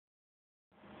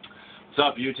What's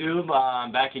up, YouTube?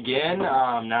 I'm back again.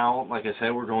 Now, like I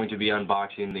said, we're going to be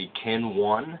unboxing the Ken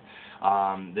 1.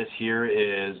 This here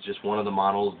is just one of the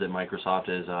models that Microsoft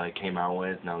has came out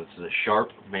with. Now, this is a Sharp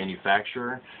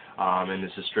manufacturer, and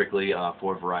this is strictly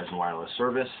for Verizon Wireless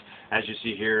service. As you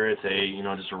see here, it's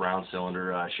a just a round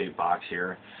cylinder shaped box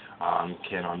here.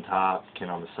 Ken on top, Ken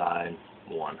on the side,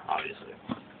 1 obviously.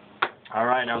 All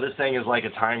right, now this thing is like a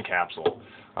time capsule.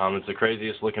 It's the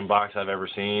craziest looking box I've ever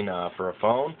seen for a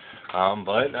phone,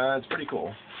 but it's pretty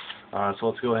cool. So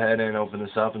let's go ahead and open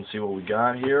this up and see what we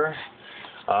got here.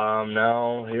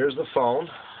 Now, here's the phone.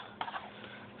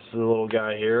 This is the little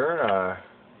guy here.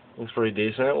 Looks pretty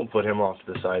decent. We'll put him off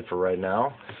to the side for right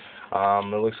now.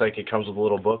 It looks like it comes with a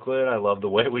little booklet. I love the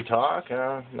way we talk.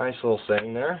 Nice little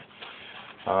saying there.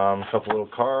 A couple little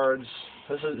cards.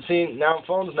 Now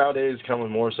phones nowadays come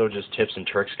with more so just tips and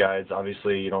tricks guides.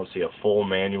 Obviously, you don't see a full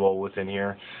manual within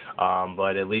here,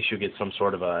 but at least you get some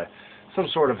sort of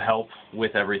help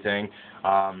with everything.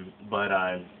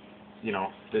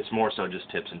 It's more so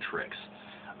just tips and tricks.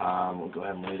 We'll go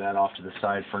ahead and lay that off to the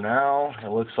side for now. It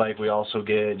looks like we also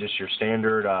get just your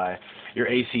standard your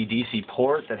AC/DC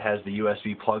port that has the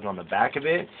USB plug on the back of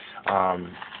it.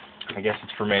 I guess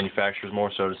it's for manufacturers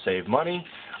more so to save money,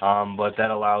 but that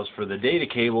allows for the data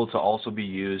cable to also be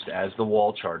used as the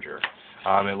wall charger.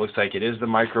 It looks like it is the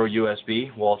micro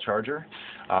USB wall charger.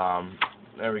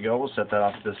 There we go. We'll set that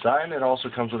off to the side, and it also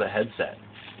comes with a headset.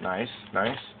 Nice,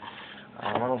 nice.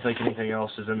 I don't think anything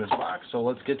else is in this box, so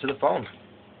let's get to the phone.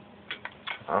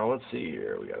 Let's see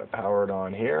here. We got it powered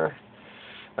on here.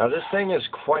 Now this thing is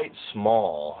quite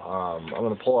small. I'm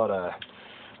going to pull out a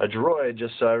Droid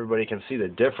just so everybody can see the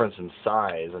difference in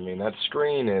size. I mean, that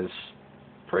screen is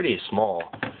pretty small,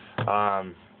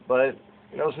 but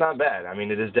it's not bad. I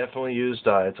mean, it is definitely used.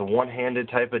 It's a one-handed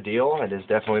type of deal. It is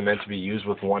definitely meant to be used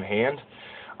with one hand.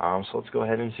 So let's go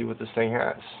ahead and see what this thing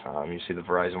has. You see the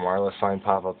Verizon Wireless sign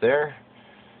pop up there.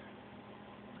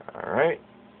 All right,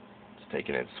 it's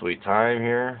taking its sweet time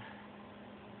here.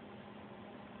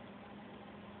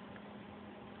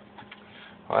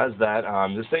 Well, as that,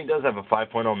 this thing does have a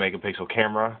 5.0 megapixel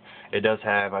camera. It does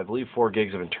have, I believe, 4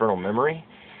 gigs of internal memory.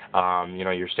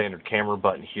 Your standard camera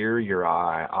button here, your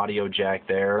audio jack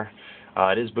there.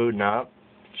 It is booting up.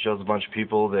 It shows a bunch of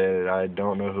people that I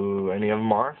don't know who any of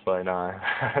them are, but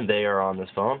they are on this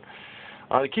phone.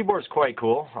 The keyboard is quite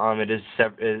cool. It's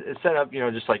set up,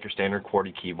 just like your standard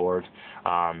QWERTY keyboard.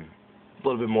 A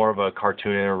little bit more of a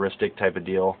cartoon-realistic type of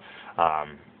deal.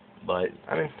 But,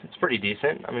 I mean, it's pretty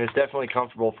decent. I mean, it's definitely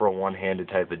comfortable for a one-handed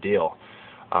type of deal.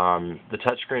 The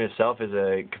touchscreen itself is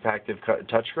a capacitive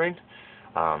touchscreen.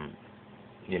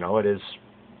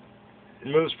 It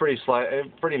moves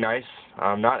pretty nice.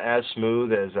 Not as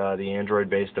smooth as the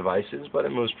Android-based devices, but it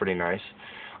moves pretty nice.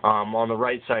 On the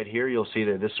right side here, you'll see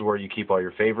that this is where you keep all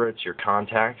your favorites, your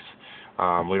contacts.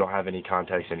 We don't have any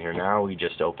contacts in here now. We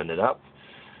just opened it up.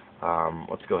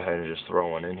 Let's go ahead and just throw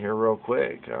one in here real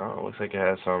quick. Looks like it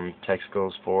has some text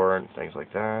goes for it and things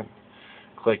like that.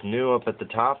 Click new up at the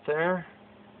top there.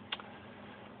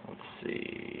 Let's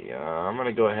see. I'm going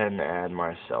to go ahead and add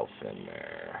myself in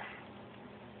there.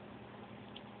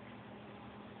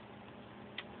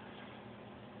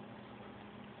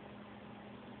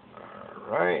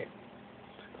 Alright.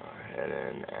 Let's go ahead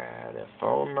and add a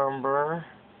phone number.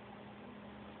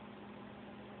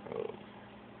 Oh.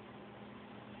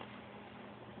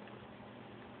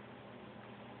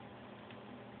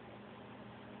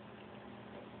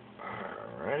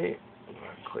 Alright,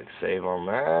 click save on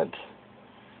that.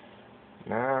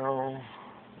 Now,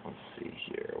 let's see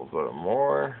here. We'll go to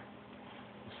more,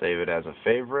 save it as a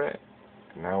favorite,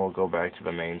 and now we'll go back to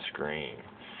the main screen.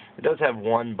 It does have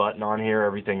one button on here.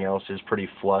 Everything else is pretty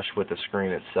flush with the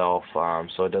screen itself,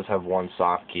 so it does have one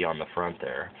soft key on the front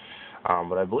there.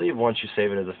 But I believe once you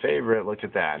save it as a favorite, look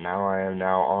at that. Now I am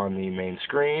on the main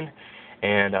screen.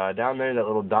 And down there, that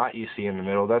little dot you see in the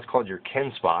middle, that's called your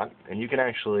Ken Spot. And you can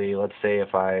actually, let's say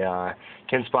if I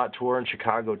Ken Spot tour in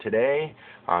Chicago today,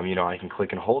 I can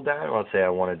click and hold that. Let's say I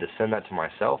wanted to send that to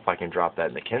myself. I can drop that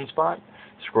in the Ken Spot,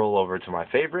 scroll over to my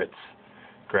favorites,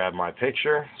 grab my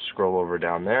picture, scroll over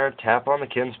down there, tap on the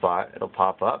Ken Spot. It'll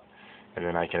pop up, and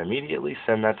then I can immediately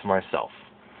send that to myself.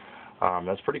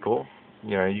 That's pretty cool.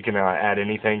 You can add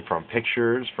anything from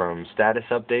pictures, from status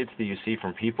updates that you see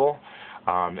from people.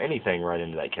 Anything right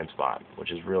into that Ken Spot,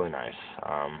 which is really nice.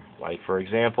 Like for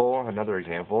example, another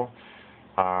example,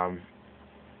 have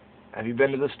you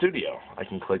been to the studio? I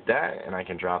can click that and I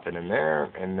can drop it in there,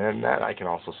 and then that I can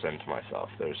also send to myself.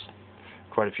 There's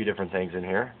quite a few different things in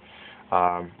here.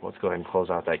 Let's go ahead and close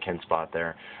out that Ken spot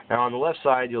there. Now on the left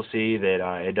side, you'll see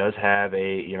that it does have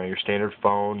your standard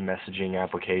phone messaging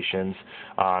applications,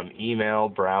 email,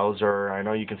 browser. I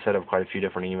know you can set up quite a few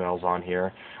different emails on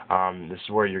here. This is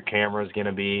where your camera is going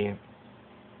to be.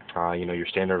 Your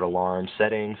standard alarm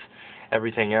settings,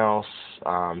 everything else.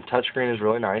 Touchscreen is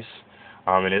really nice.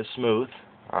 It is smooth.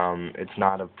 It's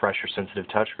not a pressure-sensitive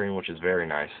touchscreen, which is very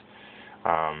nice.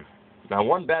 Now,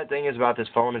 one bad thing is about this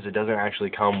phone is it doesn't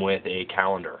actually come with a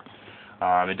calendar.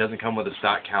 It doesn't come with a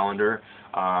stock calendar,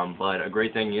 but a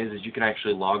great thing is you can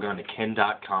actually log on to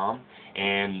ken.com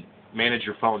and manage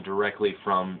your phone directly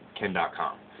from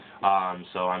ken.com.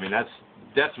 So, I mean, that's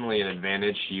definitely an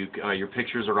advantage. Your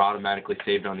pictures are automatically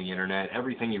saved on the internet.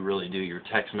 Everything you really do, your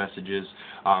text messages,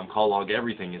 call log,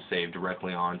 everything is saved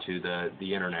directly onto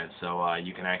the internet, so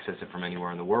you can access it from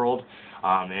anywhere in the world.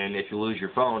 And if you lose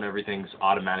your phone, everything's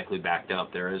automatically backed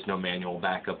up. There is no manual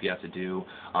backup you have to do.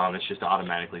 It's just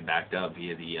automatically backed up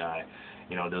via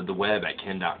the web at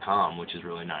ken.com, which is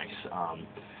really nice.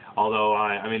 Although,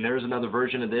 I mean, there's another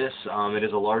version of this. It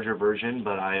is a larger version,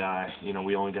 but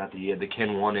we only got the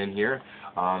Ken 1 in here,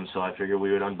 so I figured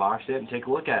we would unbox it and take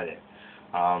a look at it.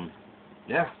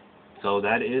 Yeah, so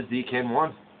that is the Ken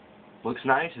 1. Looks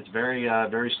nice. It's very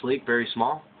sleek, very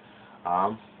small.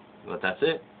 But that's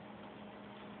it.